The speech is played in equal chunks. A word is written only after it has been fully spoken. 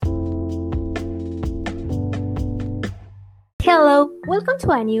Hello, welcome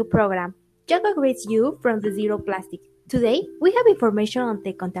to a new program. Jacob greets you from the Zero Plastic. Today, we have information on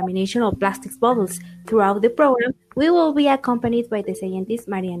the contamination of plastic bottles. Throughout the program, we will be accompanied by the scientist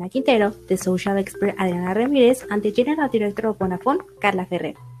Mariana Quintero, the social expert Adriana Ramirez, and the general director of Bonafont, Carla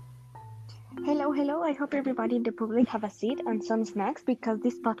Ferrer. Hello. I hope everybody in the public have a seat and some snacks because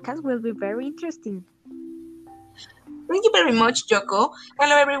this podcast will be very interesting. Thank you very much, Joko.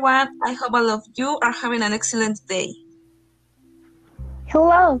 Hello, everyone. I hope all of you are having an excellent day.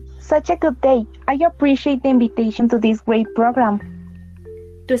 Hello, such a good day. I appreciate the invitation to this great program.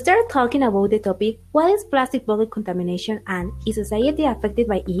 To start talking about the topic, what is plastic bottle contamination and is society affected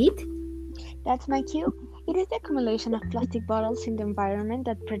by it? That's my cue. It is the accumulation of plastic bottles in the environment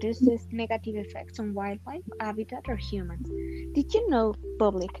that produces negative effects on wildlife, habitat, or humans. Did you know,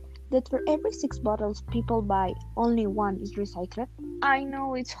 public, that for every 6 bottles people buy, only 1 is recycled? I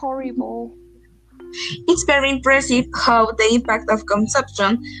know, it's horrible. It's very impressive how the impact of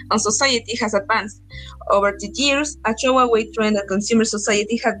consumption on society has advanced. Over the years, a throwaway trend and consumer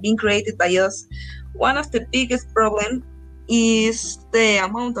society has been created by us. One of the biggest problems is the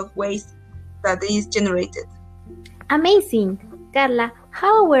amount of waste that is generated. Amazing! Carla,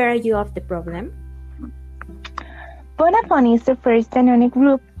 how aware are you of the problem? Bonafont is the first and only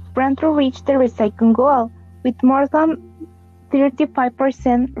group brand to reach the recycling goal, with more than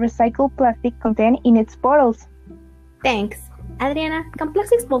 35% recycled plastic content in its bottles. Thanks. Adriana, can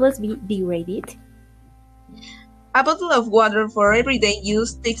plastic bottles be degraded? A bottle of water for everyday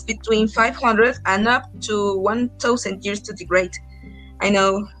use takes between 500 and up to 1,000 years to degrade. I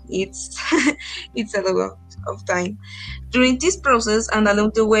know it's a lot of time. During this process and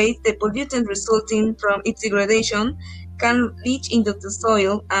along the way, the pollutant resulting from its degradation can leach into the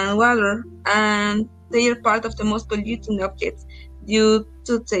soil and water, and they are part of the most polluting objects due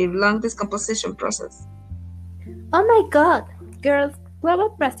to their long decomposition process. Oh my god! Girls, global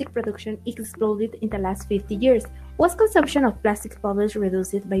plastic production exploded in the last 50 years. Was consumption of plastic bottles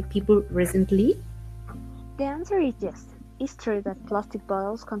reduced by people recently? The answer is yes. It's true that plastic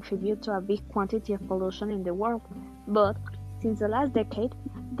bottles contribute to a big quantity of pollution in the world, but since the last decade,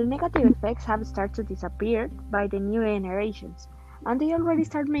 the negative effects have started to disappear by the new generations, and they already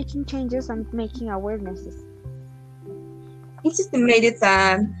start making changes and making awarenesses. It's estimated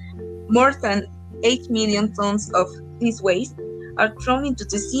that more than 8 million tons of this waste are thrown into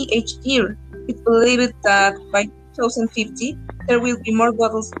the sea each year. It's believed that by 2050, there will be more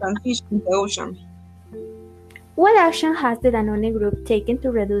bottles than fish in the ocean. What action has the Danone Group taken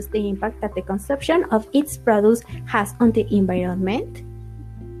to reduce the impact that the consumption of its products has on the environment?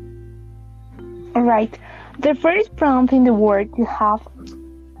 Right. The first brand in the world to have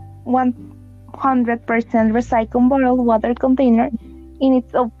 100% recycled bottled water container in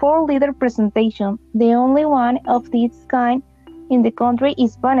its 4-liter presentation. The only one of its kind in the country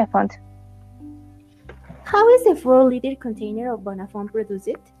is Bonafont. How is the 4-liter container of Bonafont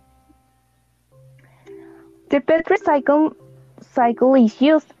produced? The PET recycle cycle is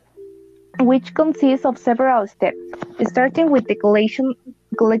used, which consists of several steps, starting with the collection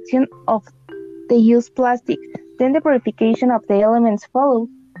of the used plastic, then the purification of the elements follows,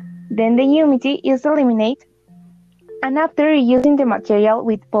 then the humidity is eliminated, and after reusing the material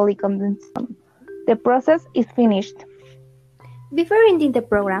with polycondensation, the process is finished. Before ending the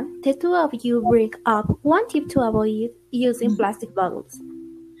program, the two of you bring up one tip to avoid using plastic bottles.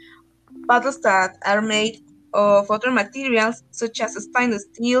 Bottles that are made of other materials, such as stainless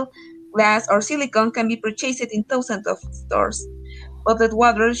steel, glass, or silicone, can be purchased in thousands of stores. Bottled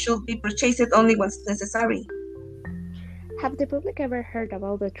water should be purchased only when necessary. Have the public ever heard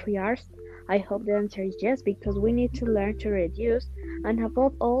about the 3 R's? I hope the answer is yes, because we need to learn to reduce and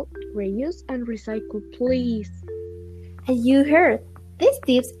above all, reuse and recycle, please. As you heard, these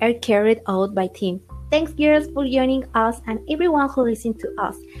tips are carried out by team. Thanks girls for joining us and everyone who listened to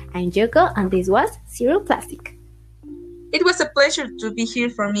us. I'm Joko and this was Zero Plastic. It was a pleasure to be here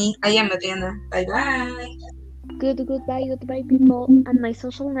for me. I am Adriana. Bye-bye. Goodbye people, and my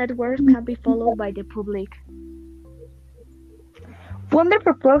social networks can be followed by the public.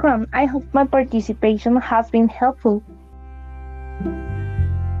 Wonderful program. I hope my participation has been helpful.